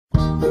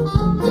Today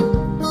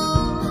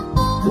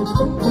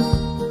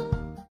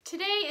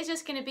is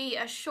just going to be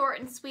a short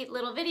and sweet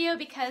little video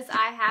because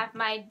I have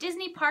my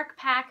Disney Park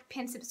Pack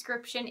pin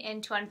subscription in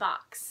to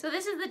unbox. So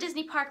this is the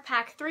Disney Park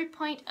Pack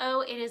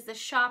 3.0. It is the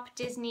Shop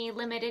Disney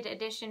limited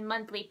edition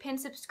monthly pin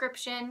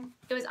subscription.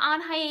 It was on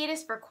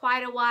hiatus for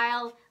quite a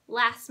while.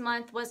 Last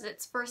month was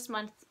its first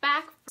month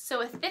back. So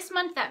with this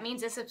month, that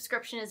means the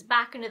subscription is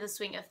back into the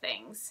swing of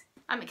things.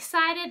 I'm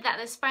excited that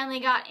this finally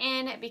got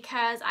in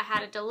because I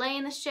had a delay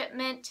in the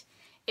shipment.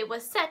 It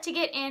was set to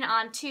get in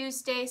on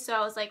Tuesday, so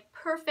I was like,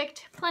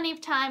 perfect, plenty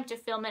of time to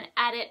film and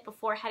edit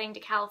before heading to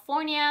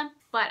California.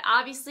 But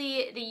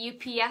obviously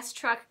the UPS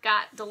truck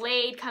got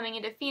delayed coming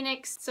into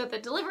Phoenix, so the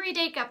delivery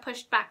date got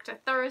pushed back to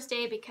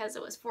Thursday because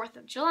it was 4th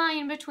of July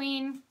in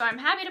between. So I'm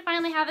happy to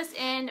finally have this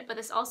in, but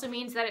this also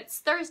means that it's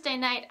Thursday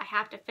night. I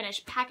have to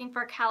finish packing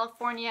for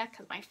California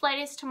because my flight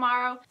is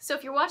tomorrow. So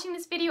if you're watching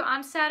this video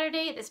on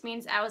Saturday, this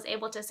means I was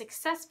able to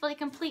successfully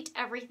complete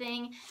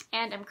everything,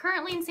 and I'm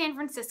currently in San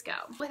Francisco.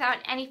 Without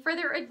any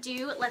further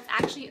ado, let's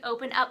actually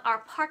open up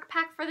our park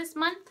pack for this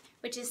month,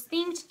 which is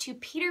themed to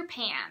Peter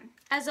Pan.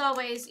 As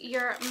always,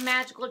 your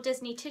magical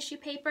Disney tissue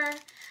paper.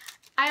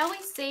 I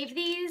always save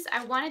these.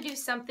 I want to do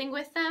something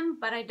with them,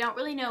 but I don't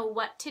really know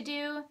what to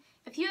do.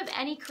 If you have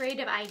any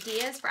creative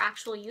ideas for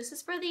actual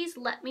uses for these,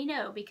 let me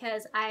know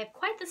because I have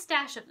quite the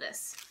stash of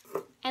this.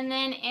 And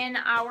then in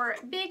our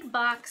big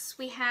box,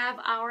 we have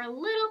our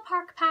little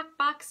park pack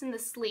box in the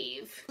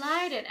sleeve.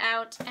 Slide it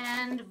out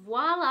and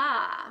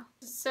voila!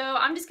 So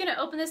I'm just gonna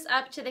open this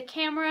up to the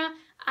camera.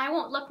 I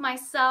won't look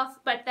myself,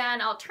 but then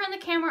I'll turn the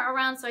camera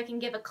around so I can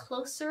give a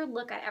closer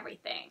look at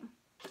everything.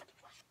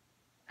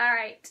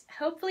 Alright,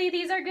 hopefully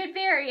these are good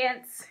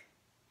variants.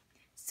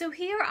 So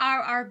here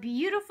are our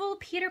beautiful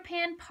Peter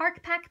Pan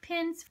Park Pack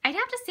pins. I'd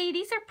have to say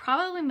these are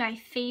probably my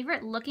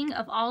favorite looking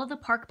of all of the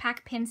Park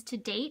Pack pins to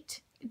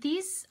date.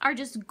 These are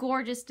just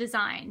gorgeous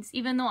designs,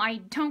 even though I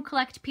don't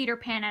collect Peter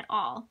Pan at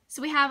all.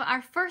 So we have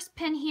our first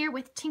pin here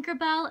with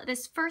Tinkerbell.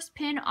 This first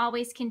pin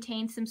always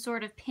contains some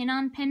sort of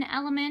pin-on-pin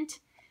element.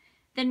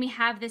 Then we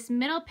have this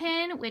middle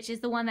pin, which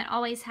is the one that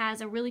always has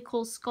a really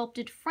cool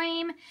sculpted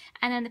frame.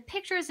 And then the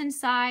pictures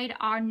inside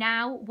are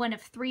now one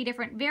of 3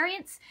 different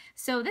variants.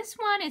 So this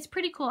one is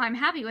pretty cool. I'm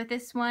happy with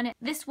this one.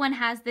 This one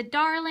has the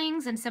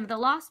Darlings and some of the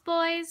Lost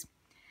Boys.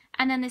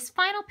 And then this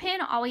final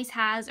pin always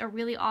has a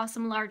really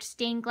awesome large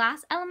stained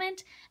glass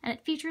element, and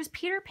it features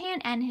Peter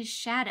Pan and his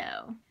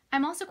shadow.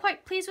 I'm also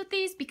quite pleased with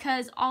these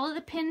because all of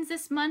the pins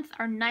this month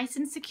are nice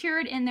and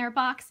secured in their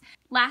box.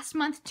 Last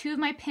month, 2 of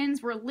my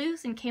pins were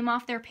loose and came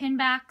off their pin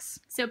backs,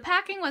 so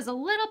packing was a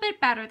little bit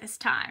better this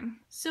time.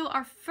 So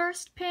our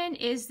first pin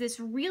is this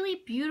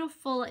really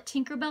beautiful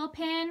Tinkerbell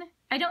pin.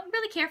 I don't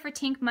really care for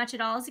Tink much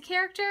at all as a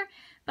character,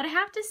 but I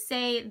have to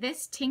say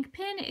this Tink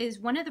pin is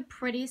one of the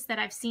prettiest that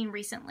I've seen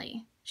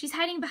recently. She's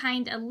hiding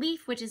behind a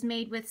leaf which is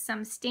made with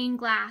some stained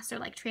glass or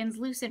like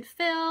translucent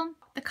fill.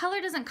 The color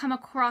doesn't come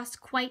across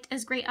quite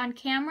as great on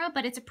camera,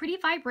 but it's a pretty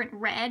vibrant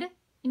red.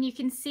 And you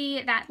can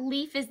see that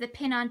leaf is the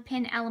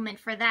pin-on-pin element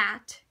for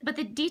that. But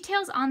the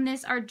details on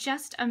this are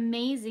just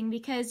amazing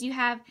because you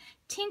have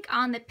Tink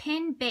on the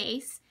pin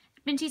base,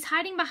 and she's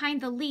hiding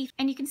behind the leaf,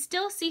 and you can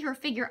still see her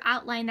figure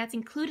outline that's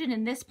included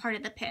in this part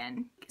of the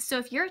pin. So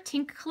if you're a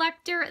Tink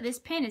collector, this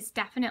pin is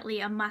definitely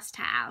a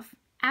must-have.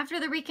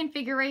 After the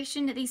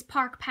reconfiguration, these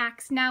park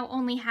packs now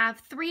only have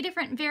 3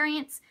 different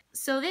variants.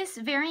 So this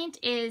variant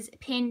is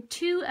pin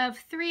 2 of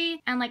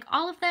 3, and like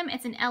all of them,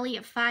 it's an LE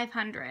of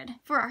 500.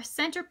 For our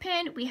center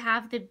pin, we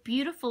have the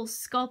beautiful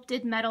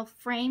sculpted metal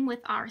frame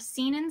with our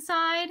scene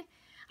inside.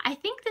 I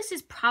think this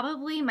is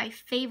probably my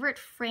favorite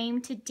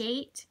frame to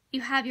date.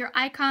 You have your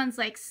icons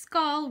like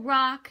Skull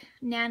Rock,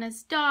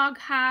 Nana's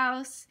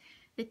Doghouse,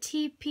 the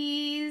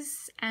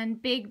teepees,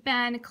 and Big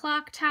Ben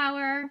Clock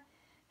Tower.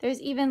 There's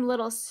even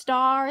little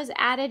stars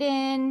added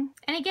in.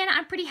 And again,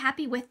 I'm pretty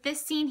happy with this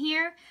scene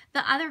here.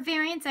 The other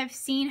variants I've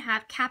seen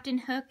have Captain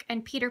Hook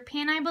and Peter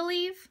Pan, I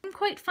believe. I'm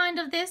quite fond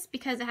of this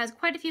because it has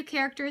quite a few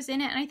characters in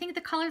it, and I think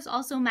the colors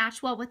also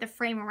match well with the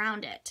frame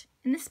around it.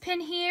 And this pin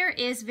here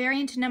is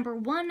variant number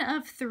 1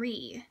 of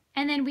 3.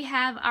 And then we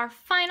have our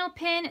final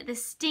pin, the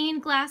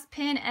stained glass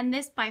pin, and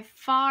this by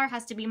far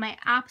has to be my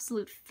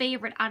absolute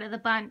favorite out of the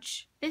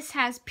bunch. This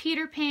has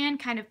Peter Pan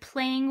kind of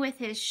playing with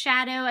his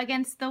shadow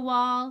against the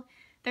wall.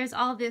 There's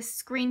all this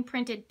screen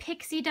printed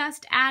pixie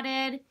dust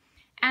added,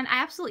 and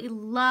I absolutely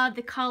love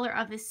the color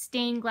of this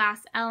stained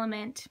glass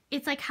element.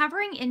 It's like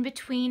hovering in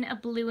between a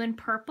blue and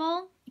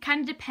purple. It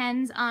kind of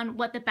depends on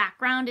what the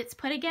background it's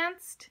put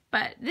against,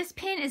 but this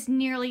pin is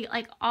nearly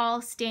like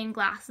all stained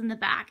glass in the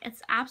back.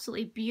 It's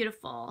absolutely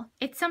beautiful.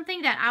 It's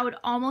something that I would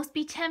almost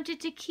be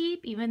tempted to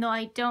keep even though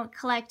I don't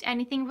collect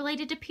anything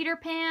related to Peter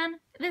Pan.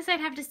 This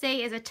I'd have to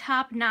say is a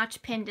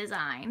top-notch pin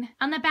design.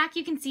 On the back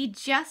you can see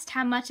just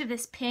how much of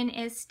this pin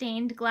is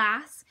stained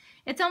glass.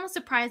 It's almost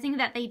surprising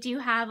that they do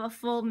have a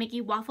full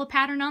Mickey waffle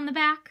pattern on the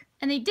back.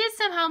 And they did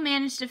somehow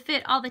manage to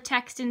fit all the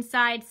text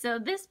inside, so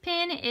this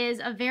pin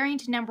is a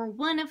variant number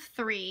 1 of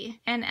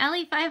 3, and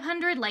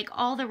LE500 like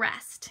all the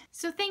rest.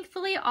 So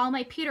thankfully all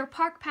my Peter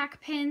Park Pack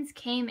pins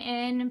came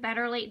in,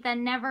 better late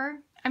than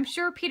never. I'm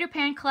sure Peter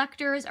Pan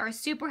collectors are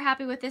super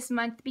happy with this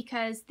month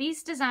because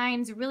these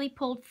designs really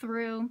pulled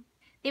through.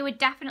 They would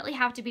definitely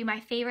have to be my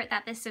favorite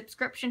that this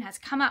subscription has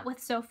come out with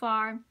so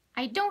far.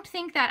 I don't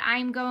think that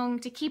I'm going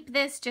to keep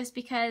this just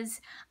because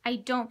I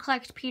don't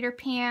collect Peter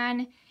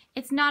Pan.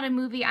 It's not a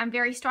movie I'm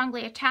very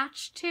strongly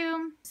attached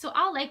to, so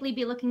I'll likely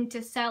be looking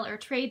to sell or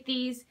trade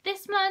these.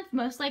 This month,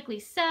 most likely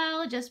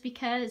sell, just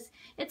because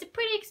it's a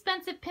pretty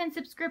expensive pin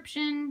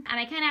subscription, and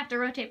I kind of have to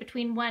rotate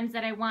between ones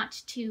that I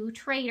want to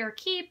trade or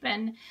keep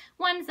and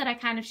ones that I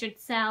kind of should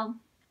sell.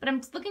 But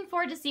I'm looking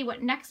forward to see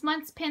what next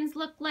month's pins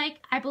look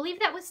like. I believe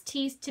that was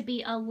teased to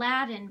be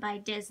Aladdin by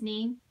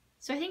Disney,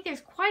 so I think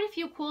there's quite a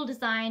few cool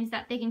designs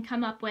that they can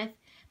come up with.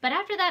 But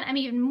after that, I'm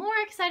even more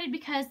excited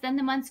because then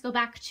the months go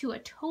back to a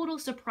total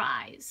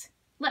surprise.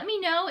 Let me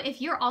know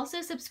if you're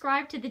also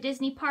subscribed to the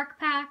Disney Park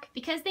Pack.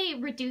 Because they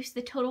reduced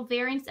the total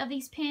variance of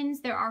these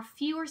pins, there are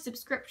fewer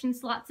subscription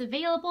slots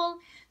available.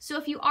 So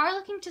if you are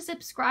looking to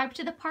subscribe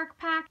to the Park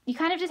Pack, you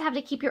kind of just have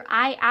to keep your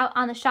eye out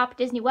on the Shop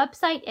Disney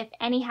website if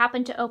any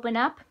happen to open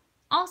up.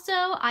 Also,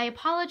 I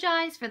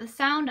apologize for the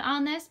sound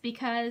on this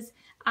because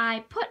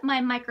I put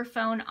my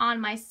microphone on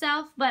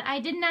myself, but I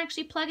didn't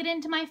actually plug it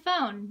into my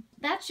phone.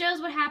 That shows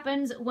what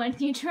happens when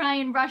you try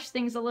and rush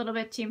things a little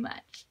bit too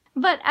much.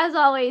 But as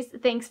always,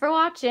 thanks for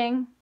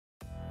watching.